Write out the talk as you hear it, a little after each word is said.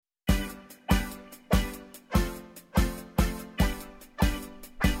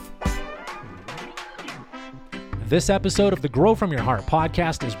This episode of the Grow From Your Heart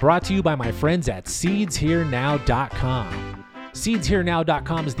podcast is brought to you by my friends at SeedsHereNow.com.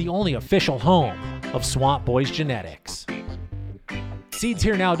 SeedsHereNow.com is the only official home of Swamp Boys Genetics.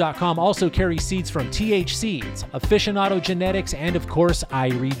 SeedsHereNow.com also carries seeds from TH Seeds, Aficionado Genetics, and of course,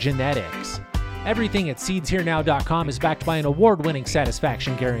 Irie Genetics. Everything at SeedsHereNow.com is backed by an award-winning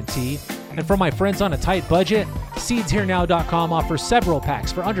satisfaction guarantee. And for my friends on a tight budget, SeedsHereNow.com offers several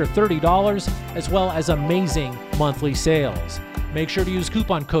packs for under $30, as well as amazing monthly sales. Make sure to use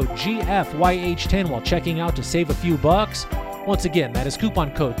coupon code GFYH10 while checking out to save a few bucks. Once again, that is coupon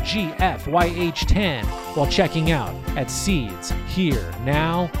code GFYH10 while checking out at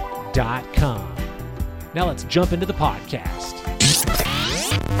SeedsHereNow.com. Now let's jump into the podcast.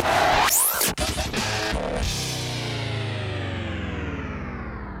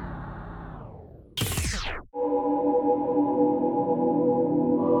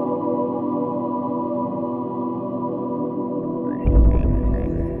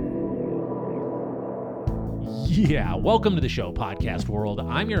 Yeah, welcome to the show, podcast world.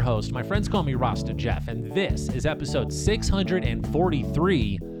 I'm your host. My friends call me Rasta Jeff, and this is episode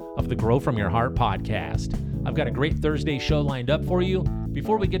 643 of the Grow From Your Heart podcast. I've got a great Thursday show lined up for you.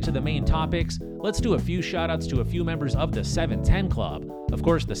 Before we get to the main topics, let's do a few shout-outs to a few members of the 710 Club. Of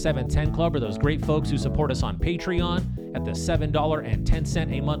course, the 710 Club are those great folks who support us on Patreon at the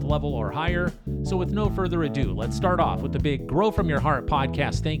 $7.10 a month level or higher. So with no further ado, let's start off with the big Grow From Your Heart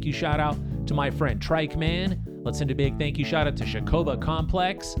podcast thank you shout-out to my friend Trike Man. Let's send a big thank you shout out to Shakoba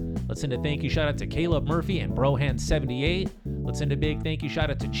Complex. Let's send a thank you shout out to Caleb Murphy and Brohan78. Let's send a big thank you shout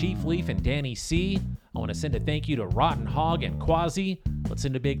out to Chief Leaf and Danny C. I want to send a thank you to Rotten Hog and Quasi. Let's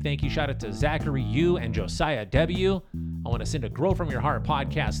send a big thank you shout out to Zachary U and Josiah W. I want to send a Grow From Your Heart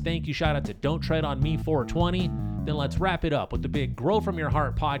podcast thank you shout out to Don't Tread on Me 420. Then let's wrap it up with the big Grow From Your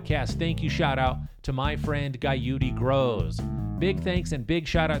Heart podcast thank you shout out to my friend Gayuti Grows. Big thanks and big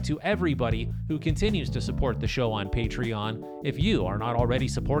shout out to everybody who continues to support the show on Patreon. If you are not already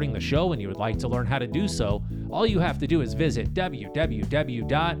supporting the show and you would like to learn how to do so, all you have to do is visit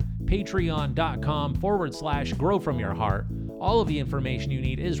www.patreon.com/growfromyourheart. All of the information you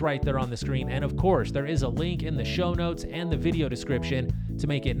need is right there on the screen. And of course, there is a link in the show notes and the video description to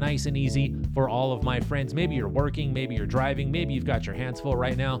make it nice and easy for all of my friends. Maybe you're working, maybe you're driving, maybe you've got your hands full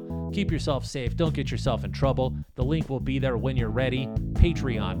right now. Keep yourself safe. Don't get yourself in trouble. The link will be there when you're ready.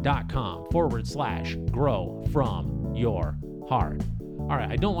 Patreon.com/growfromyourheart. All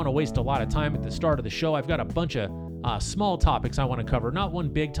right, I don't want to waste a lot of time at the start of the show. I've got a bunch of small topics I want to cover. Not one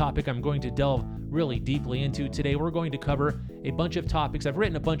big topic I'm going to delve really deeply into today. We're going to cover a bunch of topics. I've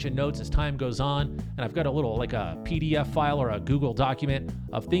written a bunch of notes as time goes on, and I've got a little like a PDF file or a Google document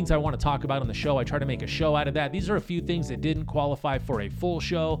of things I want to talk about on the show. I try to make a show out of that. These are a few things that didn't qualify for a full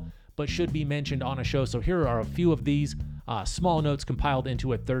show, but should be mentioned on a show. So here are a few of these small notes compiled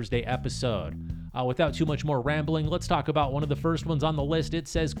into a Thursday episode. Without too much more rambling, let's talk about one of the first ones on the list. It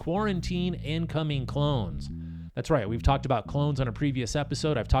says quarantine incoming clones. That's right. We've talked about clones on a previous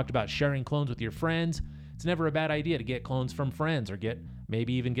episode. I've talked about sharing clones with your friends. It's never a bad idea to get clones from friends or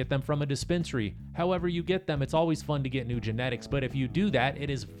maybe even get them from a dispensary. However you get them, it's always fun to get new genetics. But if you do that, it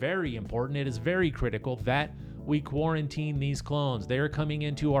is very important. It is very critical that we quarantine these clones. They are coming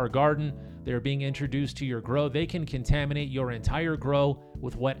into our garden. They're being introduced to your grow. They can contaminate your entire grow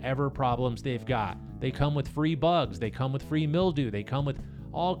with whatever problems they've got. They come with free bugs. They come with free mildew. They come with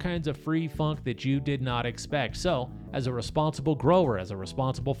all kinds of free funk that you did not expect. So, as a responsible grower, as a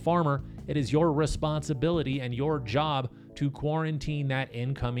responsible farmer, it is your responsibility and your job to quarantine that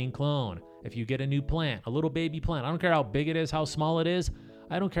incoming clone. If you get a new plant, a little baby plant, I don't care how big it is, how small it is,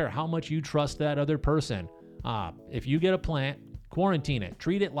 I don't care how much you trust that other person. If you get a plant, quarantine it.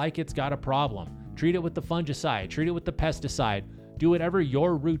 Treat it like it's got a problem. Treat it with the fungicide. Treat it with the pesticide. Do whatever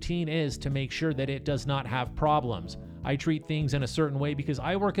your routine is to make sure that it does not have problems. I treat things in a certain way because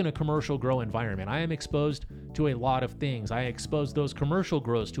I work in a commercial grow environment. I am exposed to a lot of things. I expose those commercial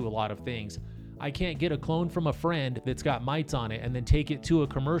grows to a lot of things. I can't get a clone from a friend that's got mites on it and then take it to a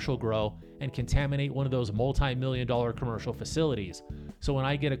commercial grow and contaminate one of those multi-million-dollar commercial facilities. So when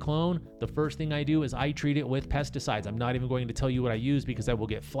I get a clone, the first thing I do is I treat it with pesticides. I'm not even going to tell you what I use because I will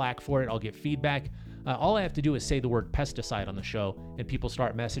get flack for it. I'll get feedback. All I have to do is say the word pesticide on the show and people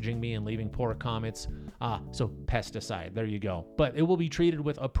start messaging me and leaving poor comments. So pesticide, there you go. But it will be treated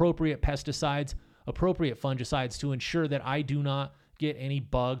with appropriate pesticides, appropriate fungicides to ensure that I do not get any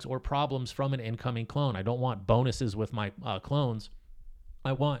bugs or problems from an incoming clone. I don't want bonuses with my clones.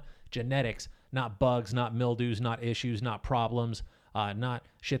 I want genetics, not bugs, not mildews, not issues, not problems, not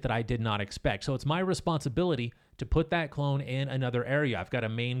shit that I did not expect. So it's my responsibility to put that clone in another area. I've got a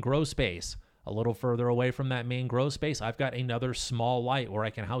main grow space. A little further away from that main grow space, I've got another small light where I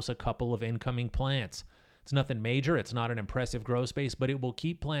can house a couple of incoming plants. It's nothing major. It's not an impressive grow space, but it will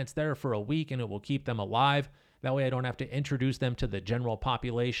keep plants there for a week and it will keep them alive. That way I don't have to introduce them to the general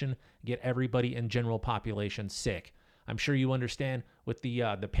population, get everybody in general population sick. I'm sure you understand with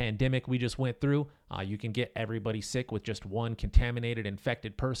the pandemic we just went through, you can get everybody sick with just one contaminated,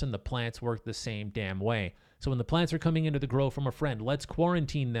 infected person. The plants work the same damn way. So when the plants are coming into the grow from a friend, let's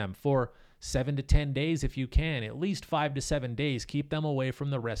quarantine them for 7 to 10 days if you can, at least 5 to 7 days. Keep them away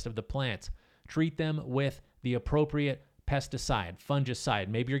from the rest of the plants. Treat them with the appropriate pesticide, fungicide.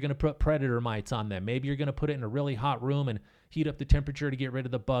 Maybe you're going to put predator mites on them. Maybe you're going to put it in a really hot room and heat up the temperature to get rid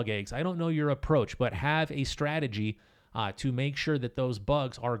of the bug eggs. I don't know your approach, but have a strategy to make sure that those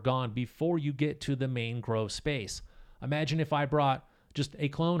bugs are gone before you get to the main grow space. Imagine if I brought just a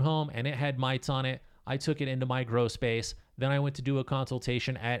clone home and it had mites on it. I took it into my grow space. Then I went to do a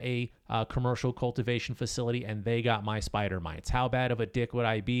consultation at a commercial cultivation facility and they got my spider mites. How bad of a dick would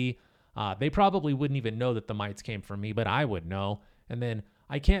I be? They probably wouldn't even know that the mites came from me, but I would know. And then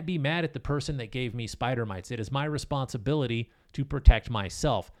I can't be mad at the person that gave me spider mites. It is my responsibility to protect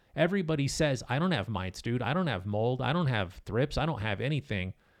myself. Everybody says, I don't have mites, dude. I don't have mold. I don't have thrips. I don't have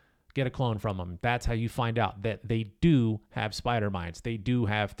anything. Get a clone from them. That's how you find out that they do have spider mites. They do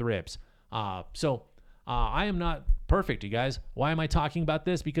have thrips. So I am not perfect, you guys. Why am I talking about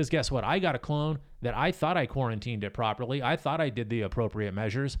this? Because guess what? I got a clone that I thought I quarantined it properly. I thought I did the appropriate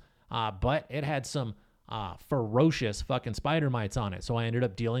measures, but it had some ferocious fucking spider mites on it. So I ended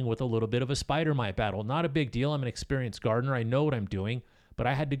up dealing with a little bit of a spider mite battle. Not a big deal. I'm an experienced gardener. I know what I'm doing. But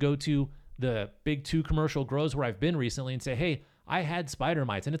I had to go to the big 2 commercial grows where I've been recently and say, hey, I had spider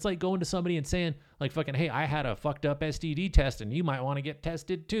mites. And it's like going to somebody and saying, like, fucking, hey, I had a fucked up STD test and you might want to get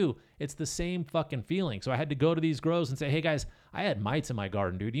tested too. It's the same fucking feeling. So I had to go to these grows and say, hey, guys, I had mites in my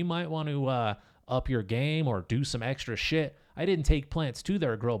garden, dude. You might want to up your game or do some extra shit. I didn't take plants to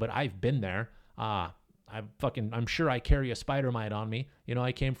their grow, but I've been there. I'm sure I carry a spider mite on me. You know,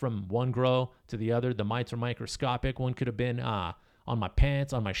 I came from one grow to the other. The mites are microscopic. One could have been on my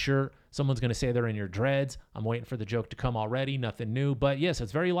pants, on my shirt. Someone's going to say they're in your dreads. I'm waiting for the joke to come already. Nothing new. But yes,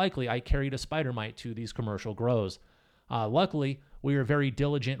 it's very likely I carried a spider mite to these commercial grows. Luckily, we are very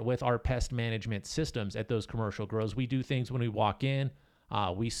diligent with our pest management systems at those commercial grows. We do things when we walk in.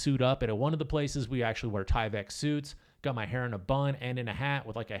 We suit up. At one of the places, we actually wear Tyvek suits. Got my hair in a bun and in a hat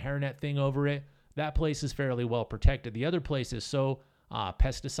with like a hairnet thing over it. That place is fairly well protected. The other place is so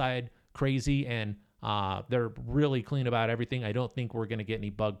pesticide crazy and they're really clean about everything. I don't think we're going to get any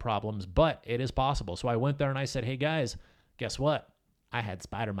bug problems, but it is possible. So I went there and I said, hey guys, guess what? I had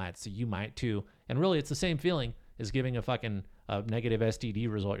spider mites, so you might too. And really it's the same feeling as giving a fucking negative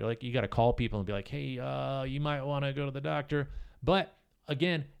STD result. You're like, you got to call people and be like, hey, you might want to go to the doctor. But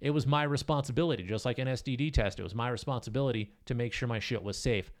again, it was my responsibility, just like an STD test. It was my responsibility to make sure my shit was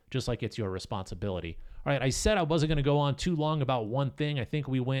safe, just like it's your responsibility. All right, I said I wasn't going to go on too long about one thing. I think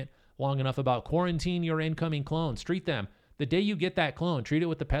we went long enough about quarantine your incoming clones. Treat them. The day you get that clone, treat it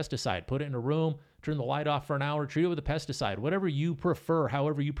with the pesticide. Put it in a room, turn the light off for an hour, treat it with a pesticide. Whatever you prefer,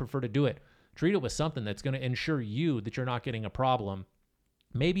 however you prefer to do it. Treat it with something that's going to ensure you that you're not getting a problem.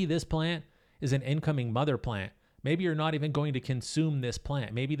 Maybe this plant is an incoming mother plant. Maybe you're not even going to consume this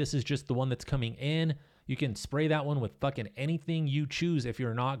plant. Maybe this is just the one that's coming in. You can spray that one with fucking anything you choose if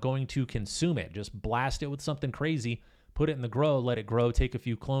you're not going to consume it. Just blast it with something crazy. Put it in the grow, let it grow, take a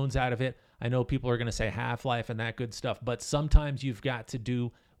few clones out of it. I know people are going to say half-life and that good stuff, but sometimes you've got to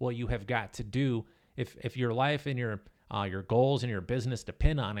do what you have got to do. If your life and your goals and your business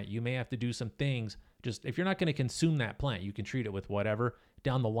depend on it, you may have to do some things. Just if you're not going to consume that plant, you can treat it with whatever.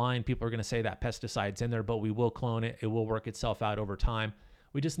 Down the line, people are going to say that pesticide's in there, but we will clone it. It will work itself out over time.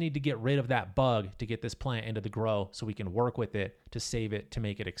 We just need to get rid of that bug to get this plant into the grow so we can work with it to save it, to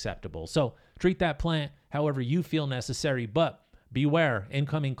make it acceptable. So treat that plant however you feel necessary, but beware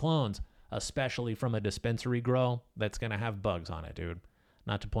incoming clones, especially from a dispensary grow that's going to have bugs on it, dude.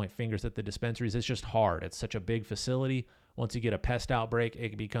 Not to point fingers at the dispensaries. It's just hard. It's such a big facility. Once you get a pest outbreak,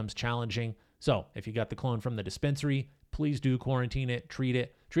 it becomes challenging. So if you got the clone from the dispensary, please do quarantine it, treat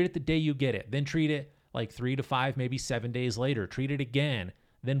it. Treat it the day you get it. Then treat it like 3 to 5, maybe 7 days later. Treat it again.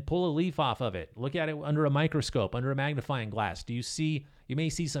 Then pull a leaf off of it. Look at it under a microscope, under a magnifying glass. Do you see, you may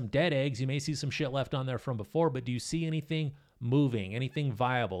see some dead eggs. You may see some shit left on there from before, but do you see anything moving, anything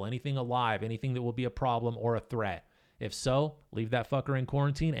viable, anything alive, anything that will be a problem or a threat? If so, leave that fucker in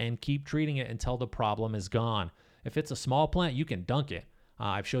quarantine and keep treating it until the problem is gone. If it's a small plant, you can dunk it.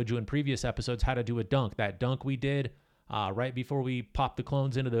 I've showed you in previous episodes how to do a dunk. That dunk we did right before we popped the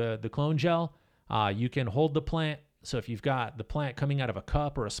clones into the clone gel, you can hold the plant So if you've got the plant coming out of a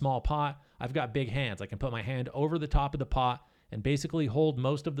cup or a small pot, I've got big hands. I can put my hand over the top of the pot and basically hold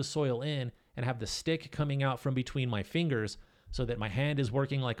most of the soil in and have the stick coming out from between my fingers so that my hand is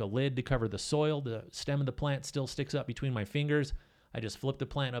working like a lid to cover the soil. The stem of the plant still sticks up between my fingers. I just flip the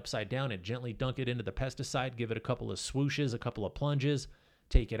plant upside down and gently dunk it into the pesticide, give it a couple of swooshes, a couple of plunges,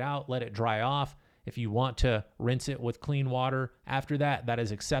 take it out, let it dry off. If you want to rinse it with clean water after that, that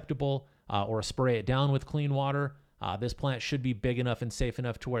is acceptable, or spray it down with clean water. This plant should be big enough and safe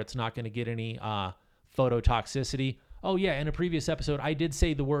enough to where it's not going to get any phototoxicity. Oh yeah, in a previous episode, I did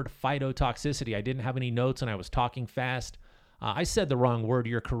say the word phytotoxicity. I didn't have any notes and I was talking fast. I said the wrong word.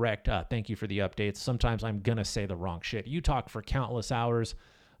 You're correct. Thank you for the updates. Sometimes I'm going to say the wrong shit. You talk for countless hours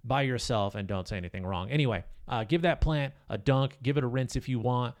by yourself and don't say anything wrong. Anyway, give that plant a dunk. Give it a rinse if you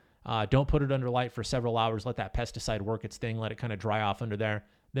want. Don't put it under light for several hours. Let that pesticide work its thing. Let it kind of dry off under there.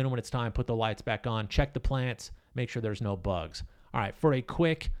 Then when it's time, put the lights back on. Check the plants. Make sure there's no bugs. All right, for a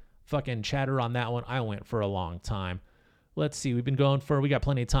quick fucking chatter on that one, I went for a long time. Let's see. We got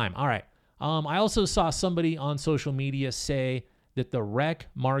plenty of time. All right. I also saw somebody on social media say that the rec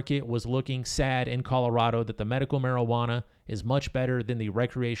market was looking sad in Colorado, that the medical marijuana is much better than the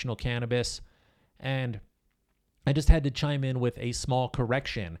recreational cannabis. And I just had to chime in with a small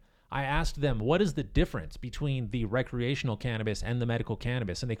correction. I asked them, what is the difference between the recreational cannabis and the medical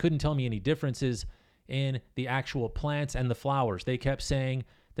cannabis? And they couldn't tell me any differences in the actual plants and the flowers. They kept saying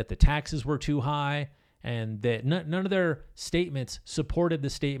that the taxes were too high and that none of their statements supported the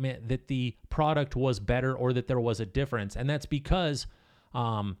statement that the product was better or that there was a difference. And that's because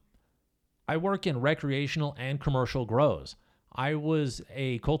I work in recreational and commercial grows. I was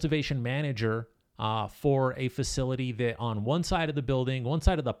a cultivation manager for a facility that on one side of the building, one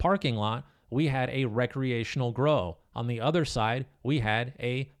side of the parking lot, we had a recreational grow. On the other side, we had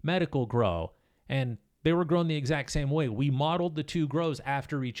a medical grow. And they were grown the exact same way. We modeled the two grows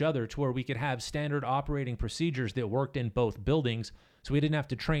after each other to where we could have standard operating procedures that worked in both buildings. So we didn't have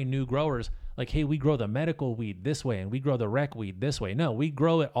to train new growers like, hey, we grow the medical weed this way and we grow the rec weed this way. No, we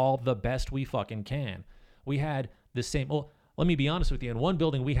grow it all the best we fucking can. We had the same, well, let me be honest with you. In one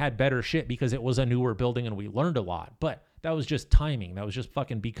building, we had better shit because it was a newer building and we learned a lot. But that was just timing. That was just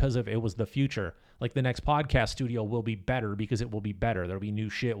fucking because of it was the future. Like the next podcast studio will be better because it will be better. There'll be new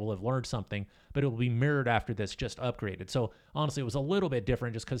shit. We'll have learned something, but it will be mirrored after this, just upgraded. So honestly, it was a little bit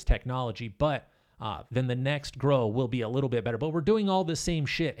different just because technology, but then the next grow will be a little bit better. But we're doing all the same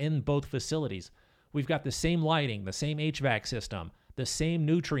shit in both facilities. We've got the same lighting, the same HVAC system, the same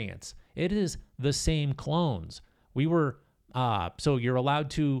nutrients. It is the same clones. So you're allowed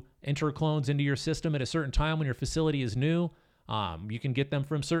to enter clones into your system at a certain time when your facility is new. You can get them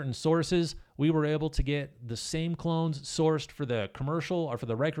from certain sources. We were able to get the same clones sourced for the commercial or for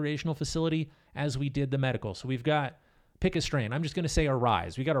the recreational facility as we did the medical. So we've got, pick a strain. I'm just going to say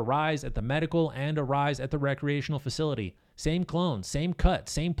Arise. We got Arise at the medical and Arise at the recreational facility. Same clones, same cut,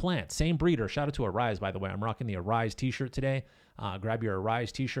 same plant, same breeder. Shout out to Arise, by the way. I'm rocking the Arise t-shirt today. Grab your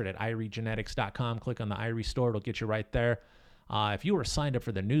Arise t-shirt at iriegenetics.com. Click on the Irie store. It'll get you right there. If you were signed up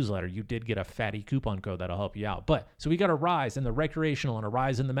for the newsletter, you did get a fatty coupon code that'll help you out. But so we got Arise in the recreational and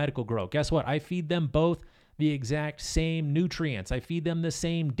Arise in the medical grow. Guess what? I feed them both the exact same nutrients. I feed them the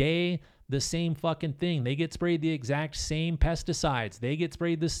same day, the same fucking thing. They get sprayed the exact same pesticides. They get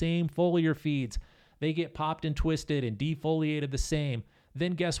sprayed the same foliar feeds. They get popped and twisted and defoliated the same.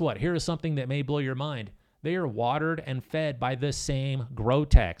 Then guess what? Here is something that may blow your mind. They are watered and fed by the same grow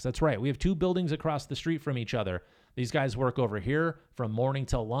techs. That's right. We have two buildings across the street from each other. These guys work over here from morning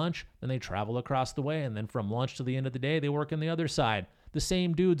till lunch, then they travel across the way, and then from lunch to the end of the day, they work on the other side. The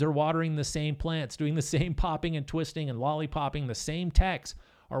same dudes are watering the same plants, doing the same popping and twisting and lollipopping. The same techs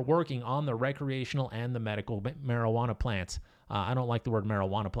are working on the recreational and the medical marijuana plants. I don't like the word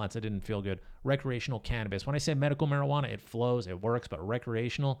marijuana plants. It didn't feel good. Recreational cannabis. When I say medical marijuana, it flows, it works, but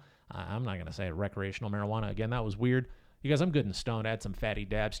recreational, I'm not going to say recreational marijuana. Again, that was weird. You guys, I'm good and stoned. I had some fatty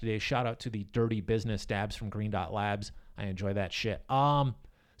dabs today. Shout out to the Dirty Business dabs from Green Dot Labs. I enjoy that shit. So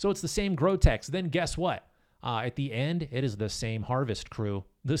it's the same grow techs. Then guess what? At the end, it is the same harvest crew.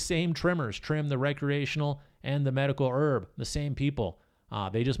 The same trimmers trim the recreational and the medical herb. The same people.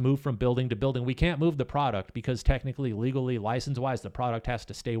 They just move from building to building. We can't move the product because technically, legally, license-wise, the product has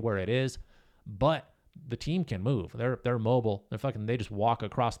to stay where it is. But the team can move. They're mobile. They just walk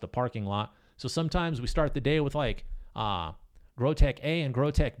across the parking lot. So sometimes we start the day with like GrowTech A and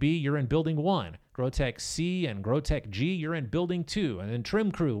GrowTech B, you're in building 1. GrowTech C and GrowTech G, you're in building 2. And then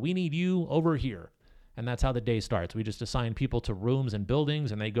trim crew, we need you over here. And that's how the day starts. We just assign people to rooms and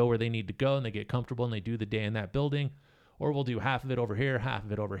buildings, and they go where they need to go, and they get comfortable, and they do the day in that building. Or we'll do half of it over here, half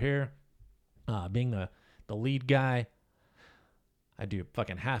of it over here. Being the lead guy. I do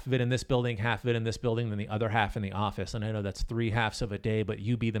fucking half of it in this building, half of it in this building, then the other half in the office. And I know that's 3 halves of a day, but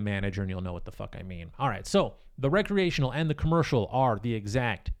you be the manager and you'll know what the fuck I mean. All right, so the recreational and the commercial are the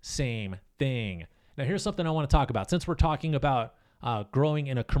exact same thing. Now, here's something I want to talk about. Since we're talking about growing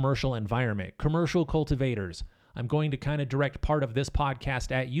in a commercial environment, commercial cultivators, I'm going to kind of direct part of this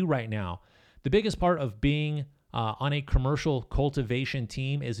podcast at you right now. The biggest part of being on a commercial cultivation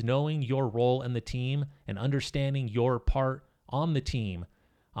team is knowing your role in the team and understanding your part on the team.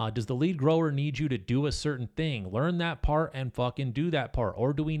 Does the lead grower need you to do a certain thing? Learn that part and fucking do that part.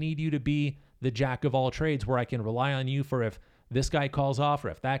 Or do we need you to be the jack of all trades where I can rely on you for if this guy calls off or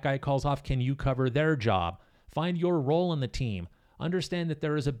if that guy calls off, can you cover their job? Find your role in the team. Understand that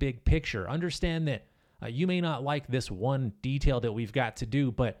there is a big picture. Understand that you may not like this one detail that we've got to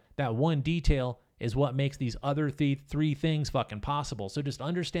do, but that one detail is what makes these other three things fucking possible. So just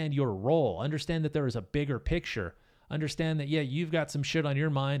understand your role. Understand that there is a bigger picture. Understand that, yeah, you've got some shit on your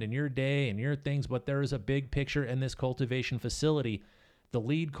mind and your day and your things, but there is a big picture in this cultivation facility. The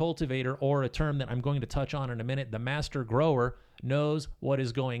lead cultivator, or a term that I'm going to touch on in a minute, the master grower, knows what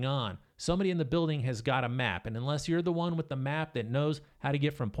is going on. Somebody in the building has got a map, and unless you're the one with the map that knows how to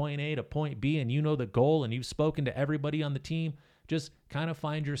get from point A to point B and you know the goal and you've spoken to everybody on the team, just kind of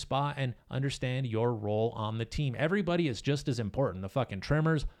find your spot and understand your role on the team. Everybody is just as important. The fucking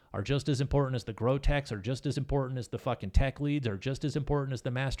trimmers are just as important as the grow techs, are just as important as the fucking tech leads, are just as important as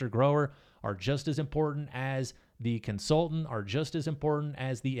the master grower, are just as important as the consultant, are just as important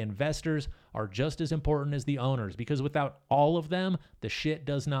as the investors, are just as important as the owners, because without all of them, the shit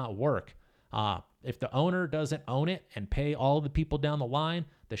does not work. If the owner doesn't own it and pay all the people down the line,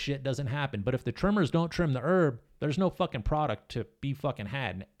 the shit doesn't happen. But if the trimmers don't trim the herb, there's no fucking product to be fucking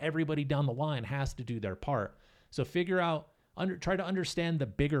had. And everybody down the line has to do their part. So figure out, try to understand the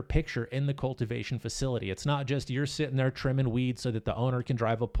bigger picture in the cultivation facility. It's not just you're sitting there trimming weeds so that the owner can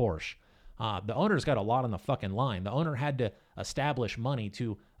drive a Porsche. The owner's got a lot on the fucking line. The owner had to establish money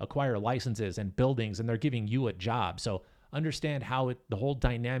to acquire licenses and buildings, and they're giving you a job. So understand how the whole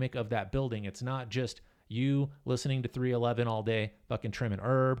dynamic of that building, it's not just you listening to 311 all day, fucking trimming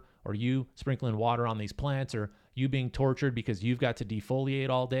herb, or you sprinkling water on these plants, or you being tortured because you've got to defoliate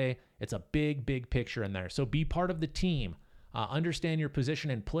all day. It's a big, big picture in there. So be part of the team. Understand your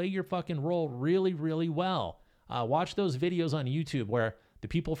position and play your fucking role really, really well. Watch those videos on YouTube where the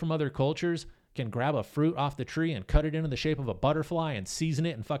people from other cultures can grab a fruit off the tree and cut it into the shape of a butterfly and season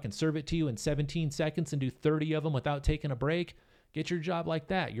it and fucking serve it to you in 17 seconds and do 30 of them without taking a break. Get your job like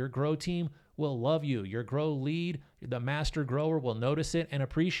that. Your grow team will love you. Your grow lead, the master grower, will notice it and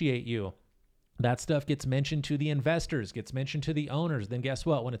appreciate you. That stuff gets mentioned to the investors, gets mentioned to the owners. Then guess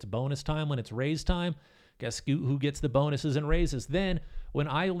what? When it's bonus time, when it's raise time, guess who gets the bonuses and raises? Then when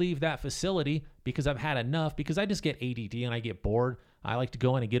I leave that facility because I've had enough, because I just get ADD and I get bored, I like to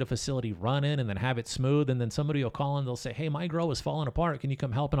go in and get a facility running and then have it smooth. And then somebody will call in, they'll say, hey, my grow is falling apart. Can you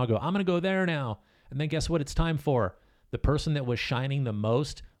come help? And I'll go, I'm going to go there now. And then guess what it's time for? The person that was shining the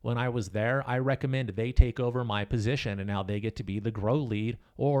most when I was there, I recommend they take over my position, and now they get to be the grow lead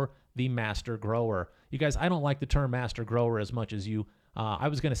or the master grower. You guys, I don't like the term master grower as much as you. I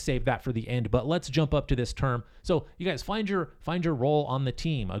was going to save that for the end, but let's jump up to this term. So you guys, find your role on the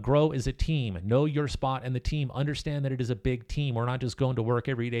team. A grow is a team. Know your spot in the team. Understand that it is a big team. We're not just going to work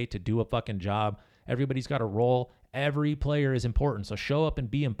every day to do a fucking job. Everybody's got a role. Every player is important. So show up and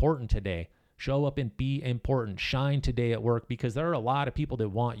be important today. Show up and be important. Shine today at work, because there are a lot of people that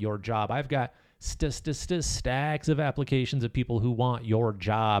want your job. I've got stacks of applications of people who want your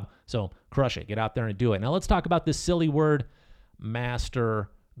job. So crush it. Get out there and do it. Now let's talk about this silly word, master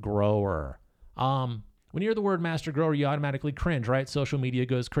grower. When you hear the word master grower, you automatically cringe, right? Social media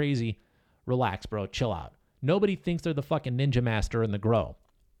goes crazy. Relax, bro. Chill out. Nobody thinks they're the fucking ninja master in the grow.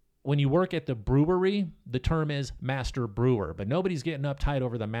 When you work at the brewery, the term is master brewer, but nobody's getting uptight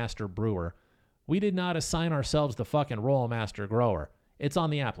over the master brewer. We did not assign ourselves the fucking role master grower. It's on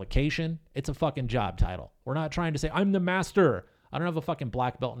the application. It's a fucking job title. We're not trying to say, I'm the master. I don't have a fucking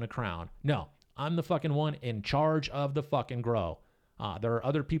black belt and a crown. No, I'm the fucking one in charge of the fucking grow. There are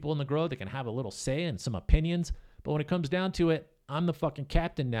other people in the grow that can have a little say and some opinions, but when it comes down to it, I'm the fucking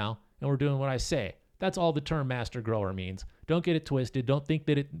captain now, and we're doing what I say. That's all the term master grower means. Don't get it twisted. Don't think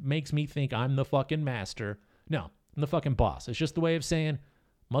that it makes me think I'm the fucking master. No, I'm the fucking boss. It's just the way of saying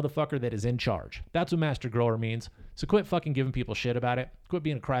motherfucker that is in charge. That's what master grower means. So quit fucking giving people shit about it. Quit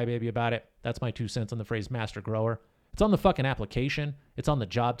being a crybaby about it. That's my 2 cents on the phrase master grower. It's on the fucking application. It's on the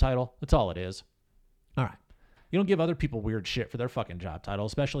job title. That's all it is. All right. You don't give other people weird shit for their fucking job title,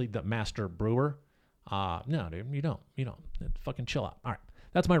 especially the master brewer. No, dude, you don't. Fucking chill out. All right.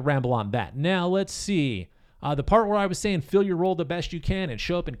 that's my ramble on that. Now, let's see. The part where I was saying fill your role the best you can and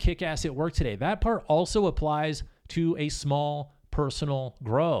show up and kick ass at work today, that part also applies to a small personal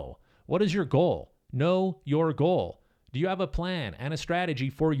grow. What is your goal? Know your goal. Do you have a plan and a strategy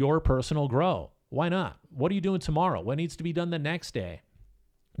for your personal grow? Why not? What are you doing tomorrow? What needs to be done the next day?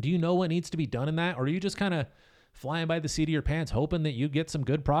 Do you know what needs to be done in that? Or are you just kind of flying by the seat of your pants, hoping that you get some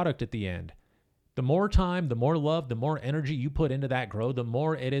good product at the end? The more time, the more love, the more energy you put into that grow, the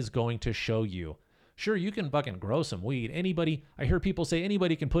more it is going to show you. Sure, you can fucking grow some weed. I hear people say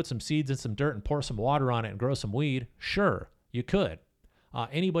anybody can put some seeds in some dirt and pour some water on it and grow some weed. Sure, you could.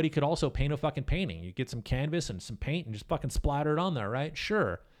 Anybody could also paint a fucking painting. You get some canvas and some paint and just fucking splatter it on there, right?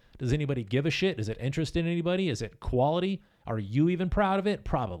 Sure. Does anybody give a shit? Is it interest in anybody? Is it quality? Are you even proud of it?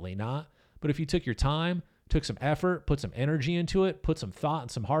 Probably not. But if you took your time, took some effort, put some energy into it, put some thought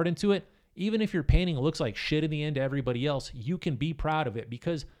and some heart into it, even if your painting looks like shit in the end to everybody else, you can be proud of it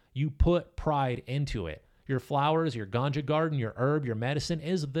because you put pride into it. Your flowers, your ganja garden, your herb, your medicine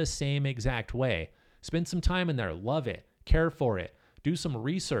is the same exact way. Spend some time in there. Love it. Care for it. Do some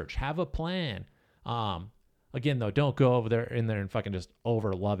research. Have a plan. Again, though, don't go over there and fucking just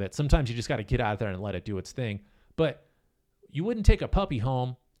over love it. Sometimes you just got to get out there and let it do its thing. But you wouldn't take a puppy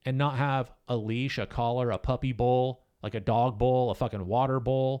home and not have a leash, a collar, a puppy bowl, like a dog bowl, a fucking water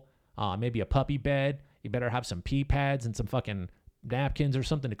bowl, maybe a puppy bed. You better have some pee pads and some fucking napkins or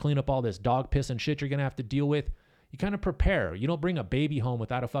something to clean up all this dog piss and shit you're going to have to deal with. You kind of prepare. You don't bring a baby home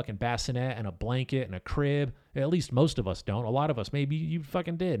without a fucking bassinet and a blanket and a crib. At least most of us don't. A lot of us, maybe you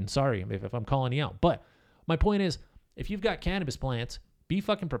fucking did. And sorry if I'm calling you out. But my point is, if you've got cannabis plants, be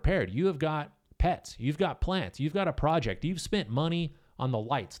fucking prepared. You have got pets. You've got plants. You've got a project. You've spent money on the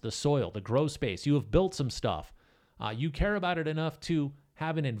lights, the soil, the grow space. You have built some stuff. You care about it enough to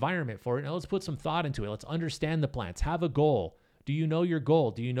have an environment for it. Now let's put some thought into it. Let's understand the plants. Have a goal. Do you know your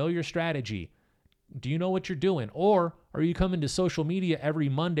goal? Do you know your strategy? Do you know what you're doing? Or are you coming to social media every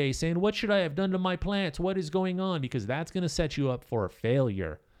Monday saying, what should I have done to my plants? What is going on? Because that's going to set you up for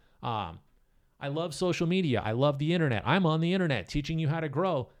failure. I love social media. I love the internet. I'm on the internet teaching you how to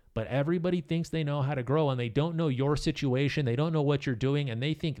grow, but everybody thinks they know how to grow and they don't know your situation. They don't know what you're doing and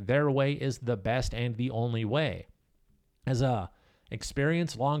they think their way is the best and the only way. As a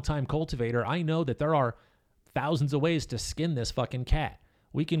experienced longtime cultivator, I know that there are thousands of ways to skin this fucking cat.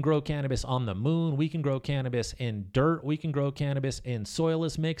 We can grow cannabis on the moon. We can grow cannabis in dirt. We can grow cannabis in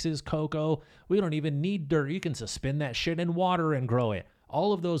soilless mixes, cocoa. We don't even need dirt. You can suspend that shit in water and grow it.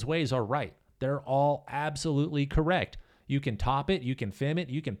 All of those ways are right. They're all absolutely correct. You can top it, you can fim it,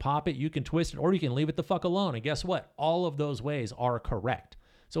 you can pop it, you can twist it, or you can leave it the fuck alone. And guess what? All of those ways are correct.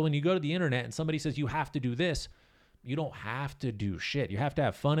 So when you go to the internet and somebody says you have to do this, you don't have to do shit. You have to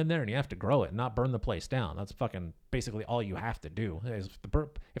have fun in there and you have to grow it and not burn the place down. That's fucking basically all you have to do.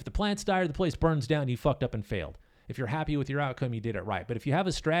 If the plants die or the place burns down, you fucked up and failed. If you're happy with your outcome, you did it right. But if you have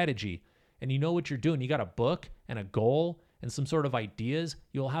a strategy and you know what you're doing, you got a book and a goal and some sort of ideas,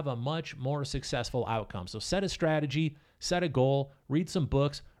 you'll have a much more successful outcome. So set a strategy, set a goal, read some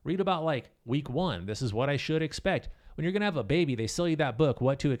books, read about like week 1. This is what I should expect. When you're going to have a baby, they sell you that book,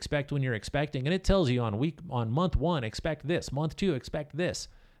 What to Expect When You're Expecting, and it tells you on month 1, expect this, month 2, expect this.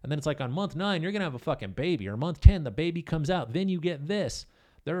 And then it's like on month 9, you're going to have a fucking baby, or month 10, the baby comes out, then you get this.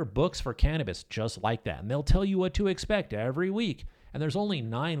 There are books for cannabis just like that, and they'll tell you what to expect every week. And there's only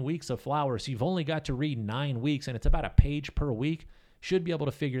 9 weeks of flowers, so you've only got to read 9 weeks, and it's about a page per week. Should be able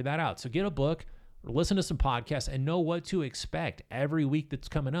to figure that out. So get a book, listen to some podcasts, and know what to expect every week that's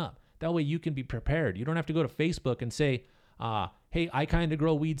coming up. That way you can be prepared. You don't have to go to Facebook and say, hey, I kind of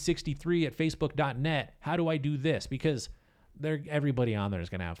grow weed 63 at facebook.net. How do I do this? Because everybody on there is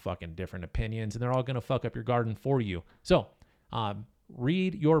going to have fucking different opinions and they're all going to fuck up your garden for you. So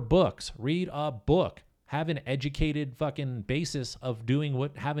read your books. Read a book. Have an educated fucking basis of doing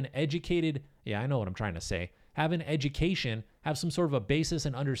have an educated education, have some sort of a basis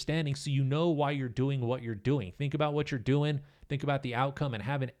and understanding so you know why you're doing what you're doing. Think about what you're doing. Think about the outcome and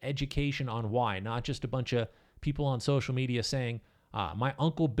have an education on why, not just a bunch of people on social media saying, my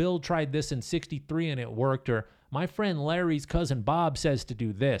Uncle Bill tried this in 63 and it worked, or my friend Larry's cousin Bob says to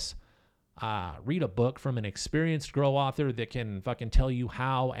do this. Read a book from an experienced grow author that can fucking tell you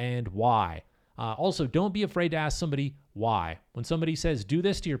how and why. Also, don't be afraid to ask somebody why. When somebody says, do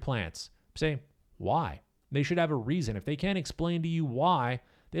this to your plants, say, why? They should have a reason. If they can't explain to you why,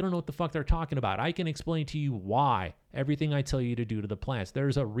 they don't know what the fuck they're talking about. I can explain to you why everything I tell you to do to the plants.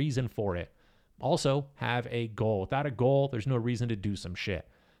 There's a reason for it. Also, have a goal. Without a goal, there's no reason to do some shit.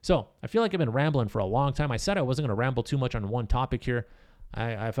 So, I feel like I've been rambling for a long time. I said I wasn't going to ramble too much on one topic here.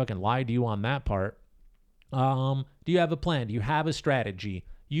 I fucking lied to you on that part. Do you have a plan? Do you have a strategy?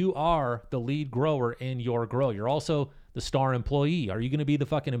 You are the lead grower in your grow. You're also the star employee. Are you going to be the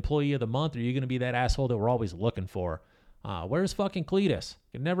fucking employee of the month, or are you going to be that asshole that we're always looking for? Where's fucking Cletus?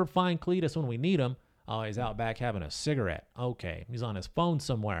 Can never find Cletus when we need him. Oh, he's out back having a cigarette. Okay, he's on his phone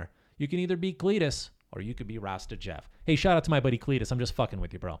somewhere. You can either be Cletus or you could be Rasta Jeff. Hey, shout out to my buddy Cletus. I'm just fucking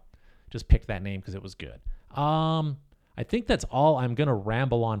with you, bro. Just picked that name because it was good. I think that's all I'm going to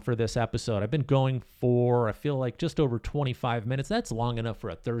ramble on for this episode. I've been going for, I feel like, just over 25 minutes. That's long enough for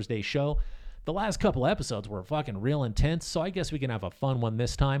a Thursday show. The last couple episodes were fucking real intense, so I guess we can have a fun one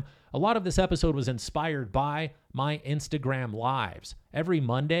this time. A lot of this episode was inspired by my Instagram lives. Every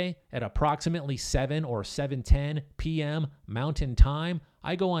Monday at approximately 7 or 7:10 p.m. Mountain Time,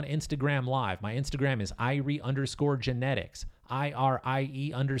 I go on Instagram Live. My Instagram is Irie_genetics.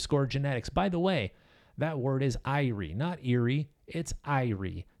 IRIE_genetics. By the way, that word is Irie, not Erie. It's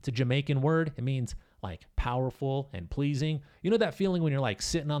Irie. It's a Jamaican word. It means like powerful and pleasing. You know that feeling when you're like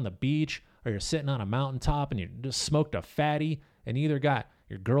sitting on the beach or you're sitting on a mountaintop and you just smoked a fatty and you either got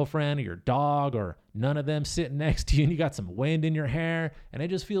your girlfriend or your dog or none of them sitting next to you and you got some wind in your hair and it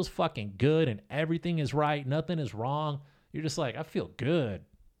just feels fucking good and everything is right. Nothing is wrong. You're just like, I feel good.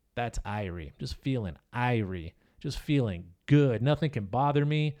 That's Irie. Just feeling Irie. Just feeling good. Nothing can bother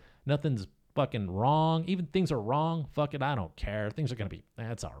me. Nothing's fucking wrong. Even things are wrong. Fuck it. I don't care. Things are going to be,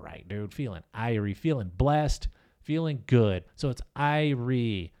 that's all right, dude. Feeling Irie, feeling blessed, feeling good. So it's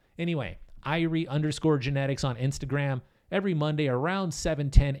Irie. Anyway, Irie_genetics on Instagram. Every Monday around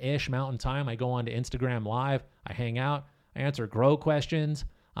 7:10-ish Mountain Time, I go on to Instagram Live. I hang out. I answer grow questions.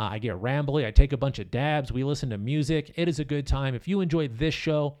 I get rambly. I take a bunch of dabs. We listen to music. It is a good time. If you enjoyed this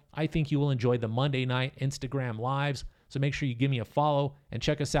show, I think you will enjoy the Monday night Instagram Lives. So make sure you give me a follow and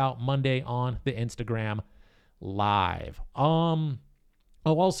check us out Monday on the Instagram Live.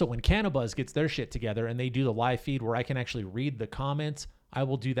 Also, when Cannabuzz gets their shit together and they do the live feed where I can actually read the comments, I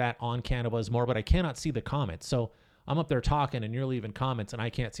will do that on Cannabuzz more, but I cannot see the comments. So I'm up there talking and you're leaving comments and I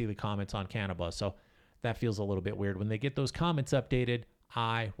can't see the comments on Cannabuzz. So that feels a little bit weird. When they get those comments updated,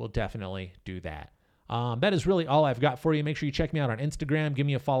 I will definitely do that. That is really all I've got for you. Make sure you check me out on Instagram. Give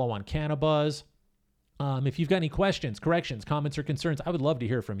me a follow on Cannabuzz. If you've got any questions, corrections, comments, or concerns, I would love to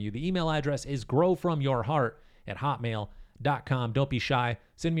hear from you. The email address is growfromyourheart@hotmail.com. Don't be shy.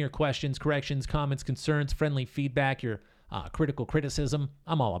 Send me your questions, corrections, comments, concerns, friendly feedback, your critical criticism.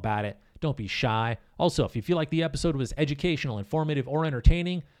 I'm all about it. Don't be shy. Also, if you feel like the episode was educational, informative, or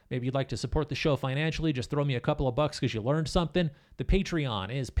entertaining, maybe you'd like to support the show financially, just throw me a couple of bucks because you learned something. The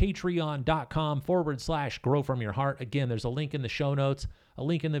Patreon is patreon.com/growfromyourheart. Again, there's a link in the show notes, a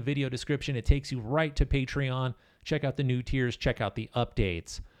link in the video description. It takes you right to Patreon. Check out the new tiers. Check out the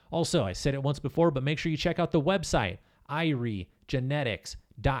updates. Also, I said it once before, but make sure you check out the website,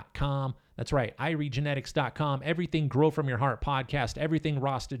 IrieGenetics.com. That's right, IrieGenetics.com. Everything Grow From Your Heart podcast, everything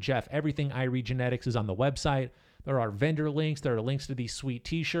Rasta Jeff, everything Irie Genetics is on the website. There are vendor links. There are links to these sweet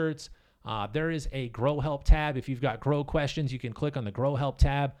t-shirts. There is a Grow Help tab. If you've got grow questions, you can click on the Grow Help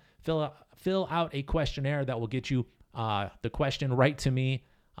tab. Fill out a questionnaire that will get you the question right to me.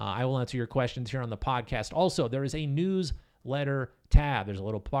 I will answer your questions here on the podcast. Also, there is a newsletter tab. There's a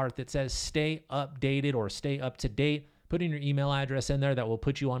little part that says stay updated or stay up to date. Put in your email address in there. That will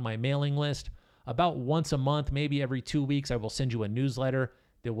put you on my mailing list. About once a month, maybe every 2 weeks, I will send you a newsletter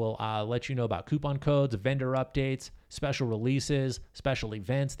that will let you know about coupon codes, vendor updates, special releases, special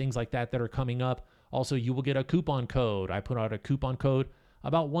events, things like that are coming up. Also, you will get a coupon code. I put out a coupon code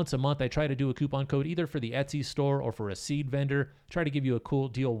about once a month. I try to do a coupon code either for the Etsy store or for a seed vendor. Try to give you a cool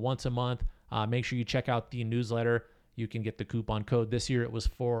deal once a month. Make sure you check out the newsletter. You can get the coupon code. This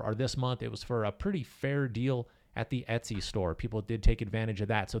month, it was for a pretty fair deal at the Etsy store. People did take advantage of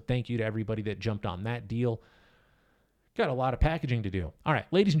that. So thank you to everybody that jumped on that deal. Got a lot of packaging to do. All right,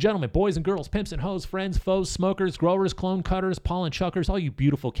 ladies and gentlemen, boys and girls, pimps and hoes, friends, foes, smokers, growers, clone cutters, pollen chuckers, all you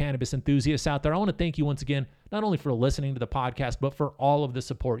beautiful cannabis enthusiasts out there, I want to thank you once again, not only for listening to the podcast, but for all of the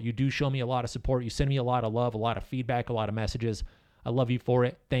support. You do show me a lot of support. You send me a lot of love, a lot of feedback, a lot of messages. I love you for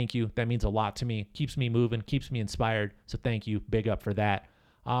it. Thank you. That means a lot to me. Keeps me moving, keeps me inspired. So thank you. Big up for that.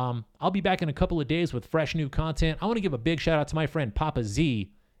 I'll be back in a couple of days with fresh new content. I want to give a big shout out to my friend Papa Z.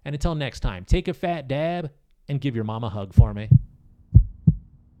 And until next time, take a fat dab and give your mom a hug for me.